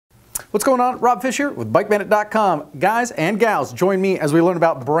What's going on? Rob Fish here with BikeBandit.com. Guys and gals, join me as we learn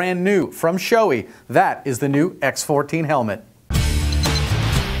about brand new from Shoei. That is the new X14 helmet.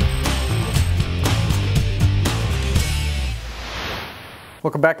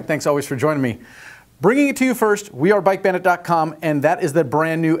 Welcome back and thanks always for joining me. Bringing it to you first, we are BikeBandit.com, and that is the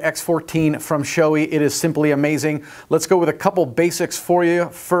brand new X14 from Shoei. It is simply amazing. Let's go with a couple basics for you.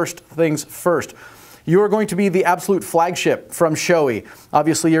 First things first. You are going to be the absolute flagship from Shoei.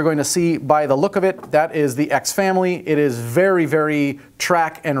 Obviously, you're going to see by the look of it, that is the X family. It is very, very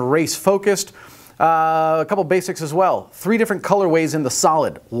track and race focused. A couple basics as well. 3 different colorways in the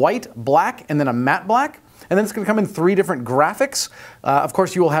solid: white, black, and then a matte black. And then it's going to come in 3 different graphics. Of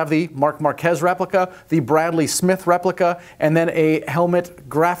course, you will have the Marc Marquez replica, the Bradley Smith replica, and then a helmet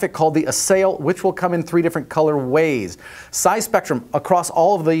graphic called the Assail, which will come in 3 different colorways. Size spectrum across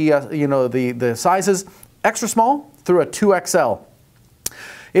all of the the sizes: extra small through a 2XL.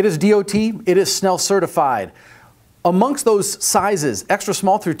 It is DOT. It is Snell certified. Amongst those sizes, extra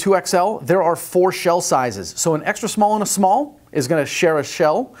small through 2XL, there are 4 shell sizes. So an extra small and a small is going to share a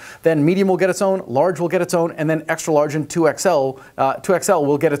shell. Then medium will get its own, large will get its own, and then extra large and 2XL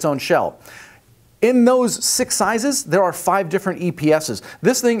will get its own shell. In those 6 sizes, there are 5 different EPSs.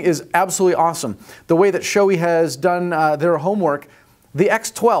 This thing is absolutely awesome. The way that Shoei has done their homework, the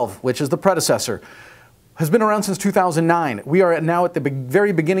X12, which is the predecessor, has been around since 2009. We are now at the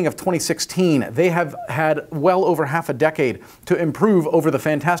very beginning of 2016. They have had well over half a decade to improve over the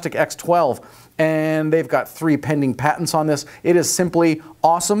fantastic X12, and they've got 3 pending patents on this. It is simply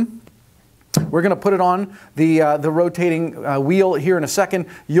awesome. We're going to put it on the rotating wheel here in a second.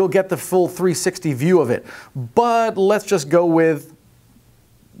 You'll get the full 360 view of it. But let's just go with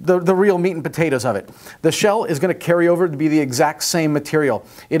the real meat and potatoes of it. The shell is going to carry over to be the exact same material.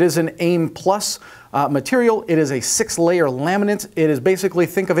 It is an AIM Plus material. It is a 6-layer laminate. It is basically,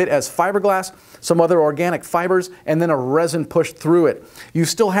 think of it as fiberglass, some other organic fibers, and then a resin pushed through it. You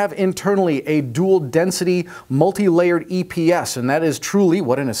still have internally a dual density, multi-layered EPS, and that is truly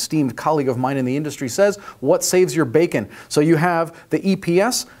what an esteemed colleague of mine in the industry says, what saves your bacon. So you have the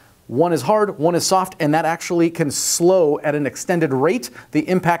EPS. One is hard, one is soft, and that actually can slow at an extended rate, the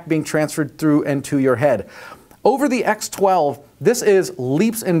impact being transferred through and to your head. Over the X12, this is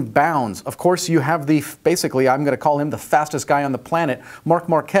leaps and bounds. Of course, you have the, basically, I'm going to call him the fastest guy on the planet, Marc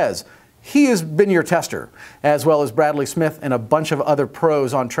Marquez. He has been your tester, as well as Bradley Smith and a bunch of other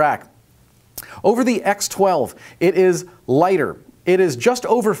pros on track. Over the X12, it is lighter. It is just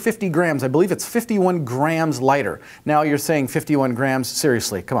over 50 grams. I believe it's 51 grams lighter. Now you're saying 51 grams,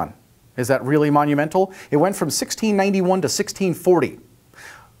 seriously, come on. Is that really monumental? It went from 1691 to 1640.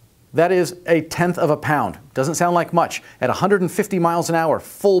 That is a 1/10 of a pound. Doesn't sound like much. At 150 miles an hour,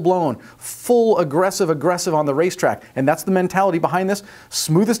 full blown, full aggressive on the racetrack. And that's the mentality behind this.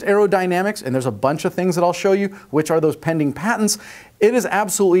 Smoothest aerodynamics, and there's a bunch of things that I'll show you, which are those pending patents. It is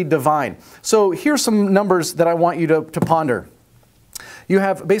absolutely divine. So here's some numbers that I want you to ponder. You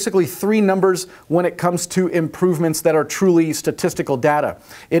have basically 3 numbers when it comes to improvements that are truly statistical data.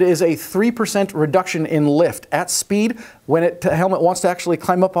 It is a 3% reduction in lift at speed. When the helmet wants to actually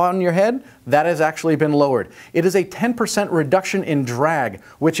climb up on your head, that has actually been lowered. It is a 10% reduction in drag,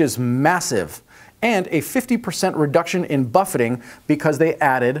 which is massive, and a 50% reduction in buffeting because they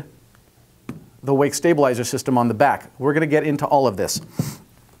added the wake stabilizer system on the back. We're going to get into all of this.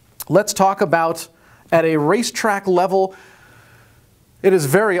 Let's talk about, at a racetrack level, it is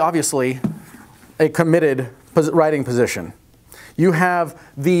very obviously a committed riding position. You have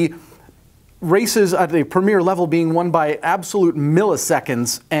the races at the premier level being won by absolute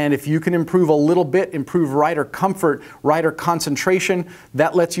milliseconds, and if you can improve a little bit, improve rider comfort, rider concentration,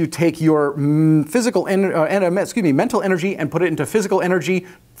 that lets you take your mental energy and put it into physical energy,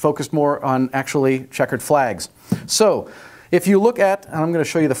 focused more on actually checkered flags. So if you look at, and I'm going to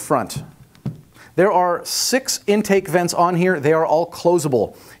show you the front. There are 6 intake vents on here. They are all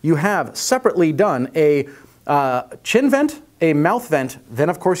closable. You have separately done a chin vent, a mouth vent, then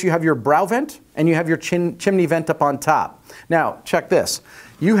of course you have your brow vent, and you have your chimney vent up on top. Now, check this.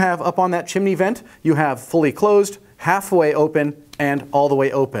 You have up on that chimney vent, you have fully closed, halfway open, and all the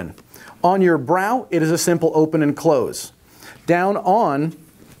way open. On your brow, it is a simple open and close. Down on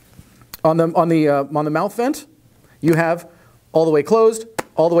the mouth vent, you have all the way closed,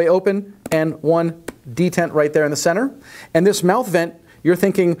 all the way open, and one detent right there in the center. And this mouth vent, you're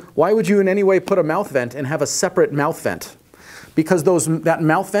thinking, why would you in any way put a mouth vent and have a separate mouth vent? Because that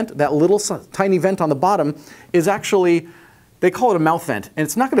mouth vent, that little tiny vent on the bottom, is actually, they call it a mouth vent, and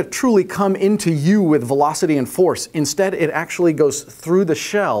it's not going to truly come into you with velocity and force. Instead, it actually goes through the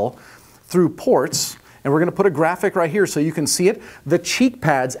shell, through ports, And we're going to put a graphic right here so you can see it. The cheek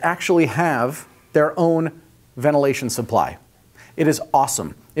pads actually have their own ventilation supply. It is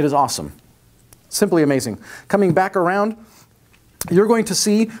awesome. It is awesome. Simply amazing. Coming back around, you're going to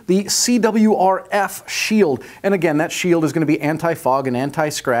see the CWRF shield. And again, that shield is going to be anti-fog and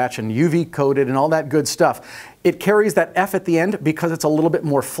anti-scratch and UV coated and all that good stuff. It carries that F at the end because it's a little bit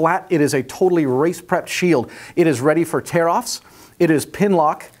more flat. It is a totally race prepped shield. It is ready for tear-offs. It is pin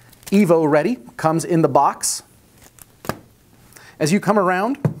lock, Evo ready, comes in the box. As you come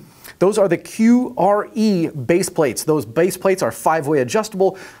around, those are the QRE base plates. Those base plates are 5-way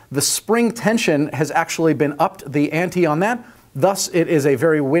adjustable. The spring tension has actually been upped the ante on that. Thus, it is a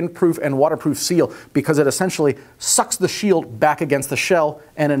very windproof and waterproof seal because it essentially sucks the shield back against the shell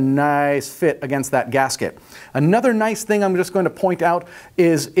and a nice fit against that gasket. Another nice thing I'm just going to point out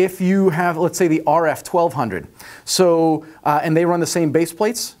is if you have, let's say, the RF 1200, and they run the same base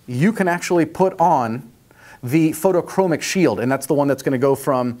plates, you can actually put on the photochromic shield, and that's the one that's going to go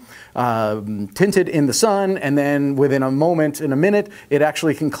from tinted in the sun, and then within a moment, in a minute, it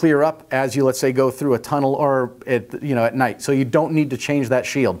actually can clear up as you, let's say, go through a tunnel or at night. So you don't need to change that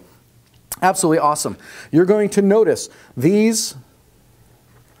shield. Absolutely awesome. You're going to notice these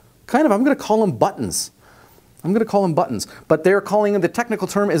I'm going to call them buttons. I'm going to call them buttons, but they're calling the technical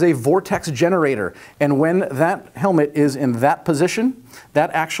term is a vortex generator. And when that helmet is in that position, that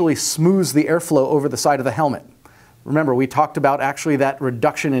actually smooths the airflow over the side of the helmet. Remember, we talked about actually that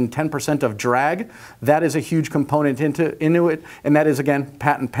reduction in 10% of drag. That is a huge component into it, and that is, again,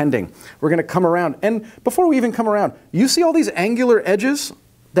 patent pending. We're going to come around, and before we even come around, you see all these angular edges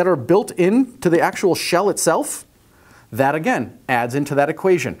that are built into the actual shell itself? That, again, adds into that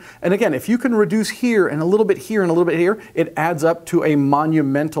equation. And again, if you can reduce here and a little bit here and a little bit here, it adds up to a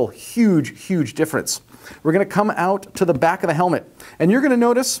monumental, huge, huge difference. We're going to come out to the back of the helmet. And you're going to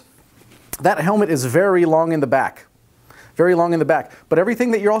notice that helmet is very long in the back. Very long in the back. But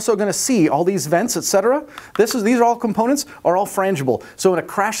everything that you're also going to see, all these vents, etc., these are all components, are all frangible. So in a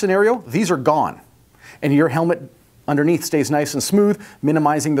crash scenario, these are gone. And your helmet underneath stays nice and smooth,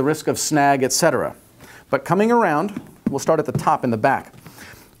 minimizing the risk of snag, etc. But coming around, we'll start at the top in the back.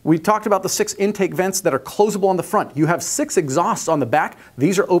 We talked about the 6 intake vents that are closable on the front. You have 6 exhausts on the back.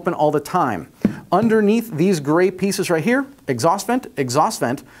 These are open all the time. Underneath these gray pieces right here, exhaust vent,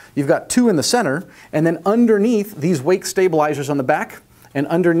 you've got 2 in the center, and then underneath these wake stabilizers on the back, and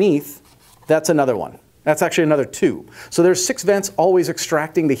underneath, that's another one. That's actually another 2. So there's 6 vents always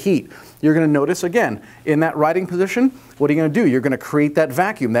extracting the heat. You're going to notice, again, in that riding position, what are you going to do? You're going to create that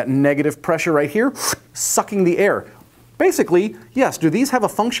vacuum, that negative pressure right here, sucking the air. Basically, yes, do these have a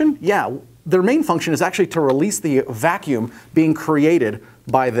function? Yeah, their main function is actually to release the vacuum being created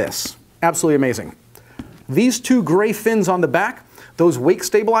by this. Absolutely amazing. These 2 gray fins on the back, those wake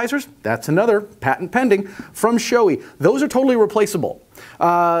stabilizers, that's another patent pending from Shoei. Those are totally replaceable.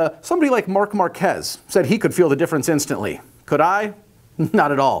 Somebody like Mark Marquez said he could feel the difference instantly. Could I?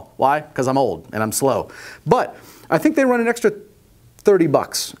 Not at all. Why? Because I'm old and I'm slow. But I think they run an extra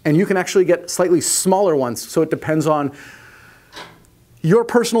 $30, and you can actually get slightly smaller ones, so it depends on your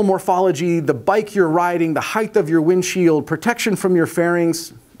personal morphology, the bike you're riding, the height of your windshield, protection from your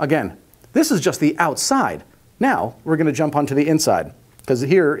fairings. Again, this is just the outside. Now we're going to jump onto the inside, because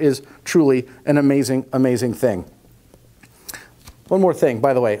here is truly an amazing, amazing thing. One more thing,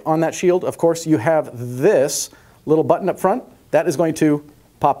 by the way, on that shield, of course, you have this little button up front. That is going to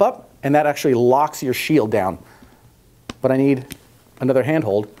pop up, and that actually locks your shield down. But I need another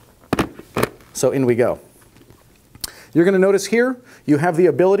handhold, so in we go. You're going to notice here, you have the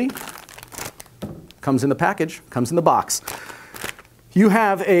ability, comes in the package, comes in the box. You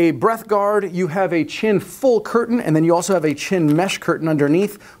have a breath guard, you have a chin full curtain, and then you also have a chin mesh curtain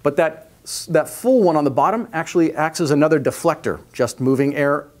underneath, but that full one on the bottom actually acts as another deflector, just moving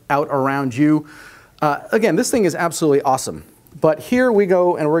air out around you. Again, this thing is absolutely awesome. But here we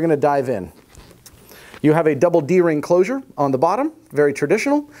go, and we're going to dive in. You have a double D-ring closure on the bottom, very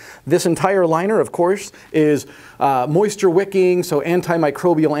traditional. This entire liner, of course, is moisture wicking, so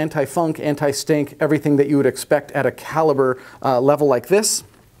antimicrobial, anti-funk, anti-stink, everything that you would expect at a caliber level like this.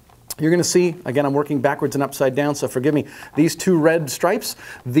 You're going to see, again, I'm working backwards and upside down, so forgive me. These 2 red stripes,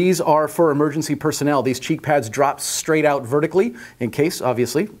 these are for emergency personnel. These cheek pads drop straight out vertically in case,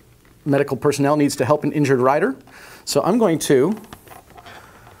 obviously, medical personnel needs to help an injured rider. So I'm going to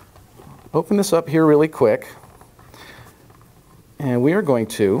open this up here really quick, and we are going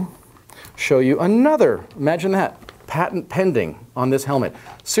to show you another, imagine that, patent pending on this helmet.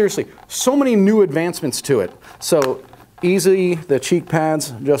 Seriously, so many new advancements to it. So easy, the cheek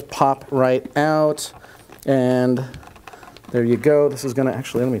pads just pop right out, and There you go. This is going to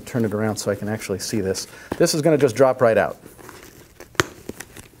actually, let me turn it around so I can actually see this. This is going to just drop right out.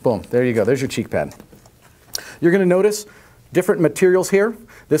 Boom, there you go. There's your cheek pad. You're going to notice different materials here.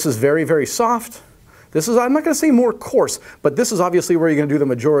 This is very, very soft. This is, I'm not going to say more coarse, but this is obviously where you're going to do the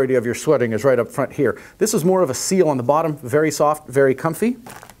majority of your sweating, is right up front here. This is more of a seal on the bottom, very soft, very comfy,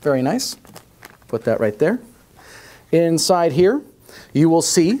 very nice. Put that right there. Inside here, you will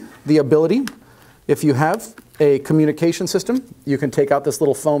see the ability, if you have a communication system, you can take out this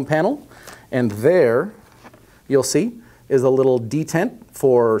little foam panel, and there you'll see is a little detent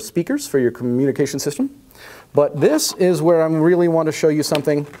for speakers for your communication system. But this is where I really want to show you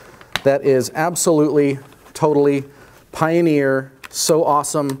something that is absolutely, totally pioneer, so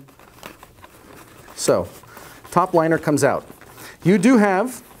awesome. So, top liner comes out. You do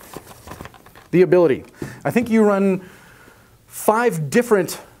have the ability. I think you run 5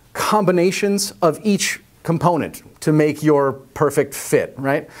 different combinations of each component to make your perfect fit,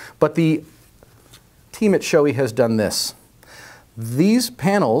 right? But the team at Shoei has done this. These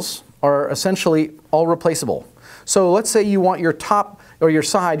panels are essentially all replaceable. So let's say you want your top or your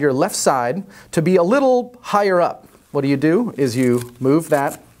side, your left side, to be a little higher up. What do? Is you move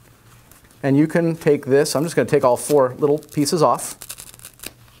that, and you can take this. I'm just going to take all 4 little pieces off,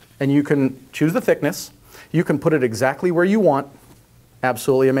 and you can choose the thickness. You can put it exactly where you want.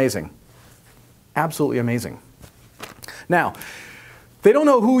 Absolutely amazing. Absolutely amazing. Now, they don't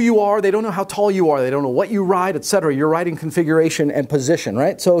know who you are, they don't know how tall you are, they don't know what you ride, etc. Your riding configuration and position,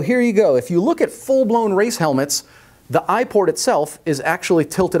 right? So here you go. If you look at full-blown race helmets, the eye port itself is actually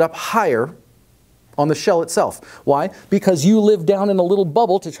tilted up higher on the shell itself. Why? Because you live down in a little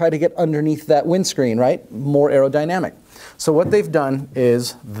bubble to try to get underneath that windscreen, right? More aerodynamic. So what they've done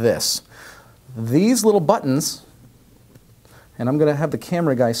is this. These little buttons, and I'm going to have the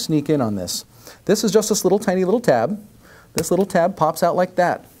camera guy sneak in on this. This is just this little tiny little tab. This little tab pops out like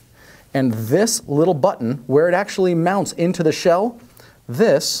that. And this little button, where it actually mounts into the shell,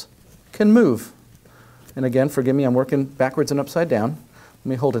 this can move. And again, forgive me, I'm working backwards and upside down. Let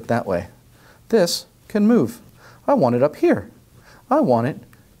me hold it that way. This can move. I want it up here. I want it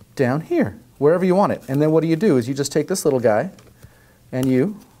down here, wherever you want it. And then what do? Is you just take this little guy and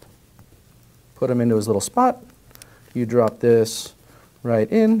you put him into his little spot. You drop this right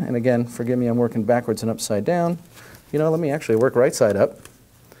in. And again, forgive me, I'm working backwards and upside down. You know, let me actually work right side up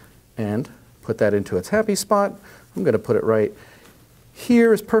and put that into its happy spot. I'm going to put it right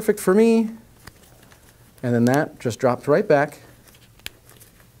here is perfect for me. And then that just dropped right back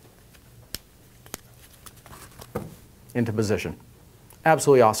into position.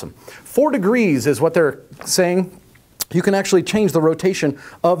 Absolutely awesome. 4 degrees is what they're saying. You can actually change the rotation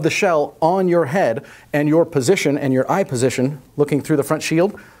of the shell on your head and your position and your eye position looking through the front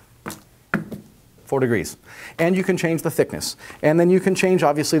shield. 4 degrees. And you can change the thickness. And then you can change,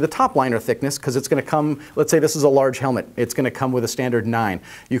 obviously, the top liner thickness, because it's going to come, let's say this is a large helmet. It's going to come with a standard 9.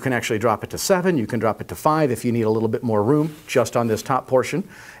 You can actually drop it to 7. You can drop it to 5 if you need a little bit more room just on this top portion.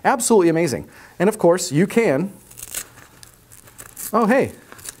 Absolutely amazing. And of course, you can, oh hey,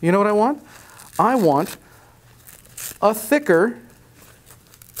 you know what I want? I want a thicker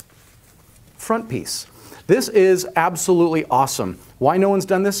front piece. This is absolutely awesome. Why no one's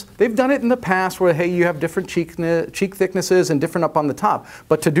done this? They've done it in the past where, hey, you have different cheek thicknesses and different up on the top.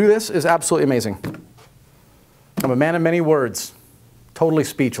 But to do this is absolutely amazing. I'm a man of many words. Totally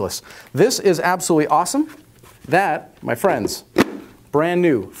speechless. This is absolutely awesome. That, my friends, brand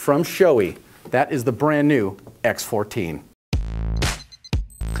new from Shoei. That is the brand new X14.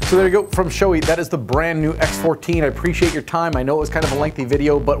 So there you go, from Shoei, that is the brand new X14. I appreciate your time. I know it was kind of a lengthy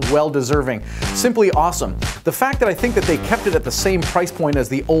video, but well deserving. Simply awesome. The fact that I think that they kept it at the same price point as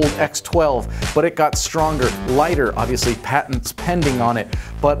the old X12, but it got stronger, lighter, obviously patents pending on it,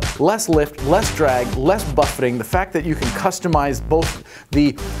 but less lift, less drag, less buffeting. The fact that you can customize both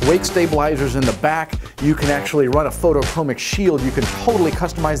the wake stabilizers in the back, you can actually run a photochromic shield, you can totally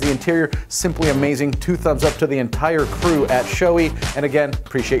customize the interior, simply amazing. 2 thumbs up to the entire crew at Shoei. And again,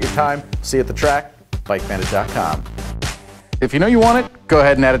 appreciate your time. See you at the track, bikebandit.com. If you know you want it, go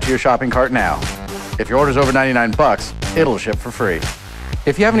ahead and add it to your shopping cart now. If your order's over 99 bucks, it'll ship for free.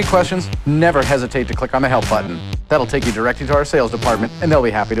 If you have any questions, never hesitate to click on the help button. That'll take you directly to our sales department and they'll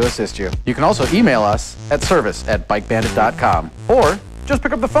be happy to assist you. You can also email us at service@bikebandit.com or just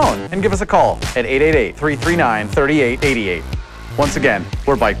pick up the phone and give us a call at 888-339-3888. Once again,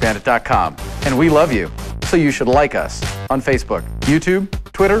 we're bikebandit.com and we love you, so you should like us on Facebook, YouTube,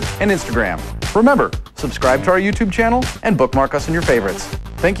 Twitter, and Instagram. Remember, subscribe to our YouTube channel and bookmark us in your favorites.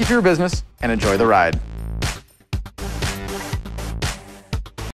 Thank you for your business and enjoy the ride.